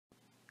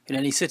In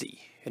any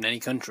city, in any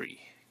country,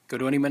 go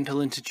to any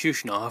mental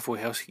institution or halfway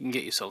house you can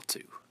get yourself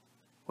to.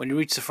 When you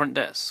reach the front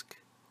desk,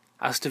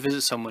 ask to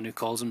visit someone who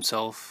calls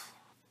himself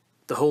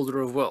the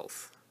holder of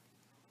wealth.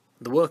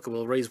 The worker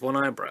will raise one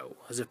eyebrow,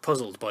 as if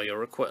puzzled by your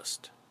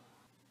request.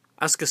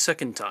 Ask a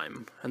second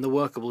time, and the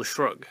worker will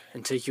shrug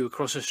and take you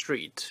across a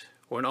street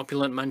where an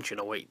opulent mansion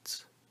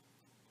awaits.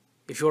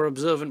 If you are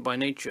observant by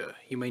nature,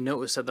 you may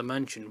notice that the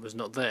mansion was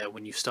not there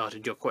when you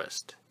started your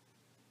quest.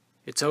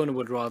 Its owner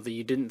would rather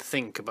you didn't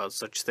think about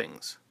such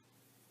things.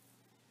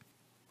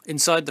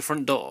 Inside the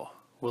front door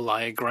will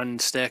lie a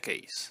grand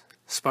staircase,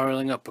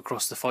 spiraling up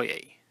across the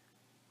foyer.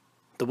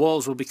 The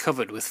walls will be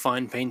covered with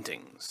fine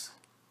paintings,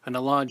 and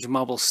a large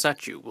marble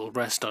statue will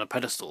rest on a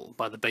pedestal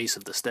by the base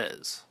of the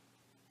stairs.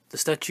 The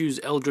statue's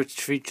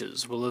eldritch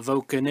features will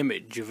evoke an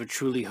image of a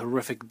truly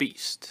horrific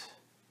beast,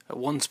 at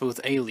once both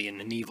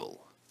alien and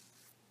evil.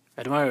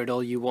 Admire it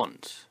all you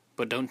want,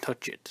 but don't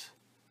touch it,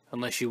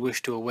 unless you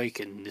wish to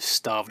awaken this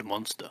starved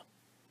monster.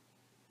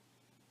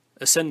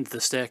 Ascend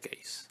the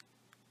staircase.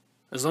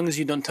 As long as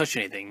you don't touch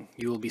anything,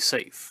 you will be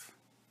safe.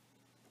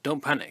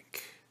 Don't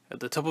panic. At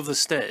the top of the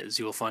stairs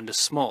you will find a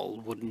small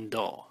wooden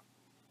door.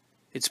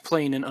 Its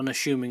plain and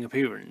unassuming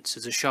appearance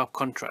is a sharp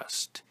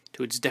contrast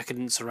to its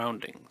decadent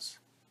surroundings.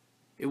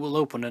 It will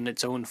open on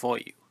its own for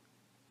you,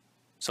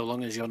 so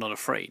long as you're not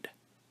afraid.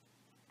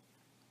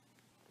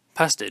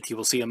 Past it you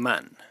will see a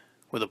man,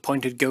 with a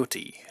pointed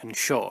goatee and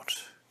short,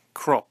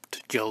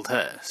 cropped, gelled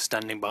hair,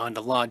 standing behind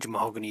a large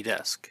mahogany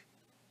desk.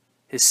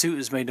 His suit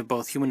is made of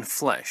both human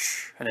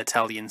flesh and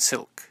Italian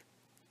silk.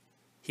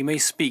 He may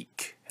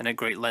speak, and at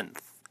great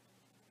length.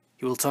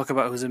 He will talk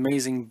about his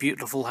amazing,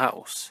 beautiful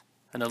house,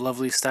 and a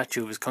lovely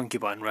statue of his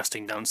concubine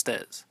resting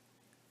downstairs.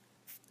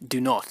 Do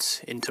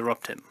not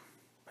interrupt him,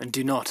 and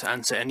do not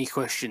answer any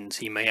questions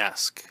he may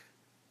ask.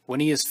 When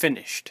he is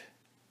finished,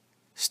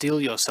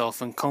 steel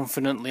yourself and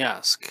confidently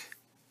ask,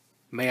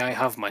 "May I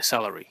have my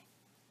salary?"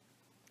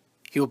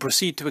 He will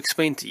proceed to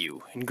explain to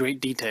you, in great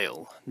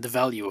detail, the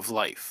value of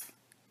life.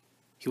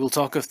 He will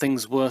talk of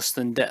things worse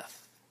than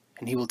death,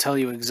 and he will tell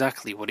you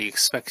exactly what he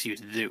expects you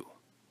to do.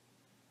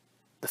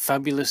 The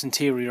fabulous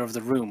interior of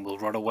the room will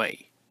rot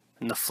away,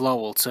 and the floor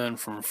will turn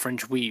from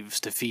French weaves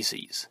to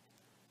feces.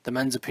 The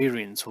man's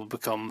appearance will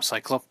become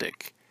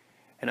cycloptic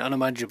and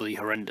unimaginably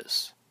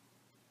horrendous.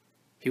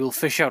 He will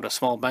fish out a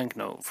small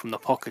banknote from the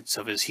pockets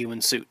of his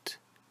human suit,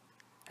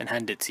 and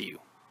hand it to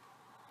you.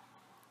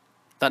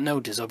 That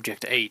note is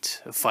Object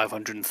 8 of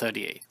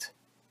 538.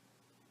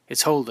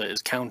 Its holder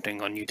is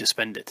counting on you to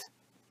spend it.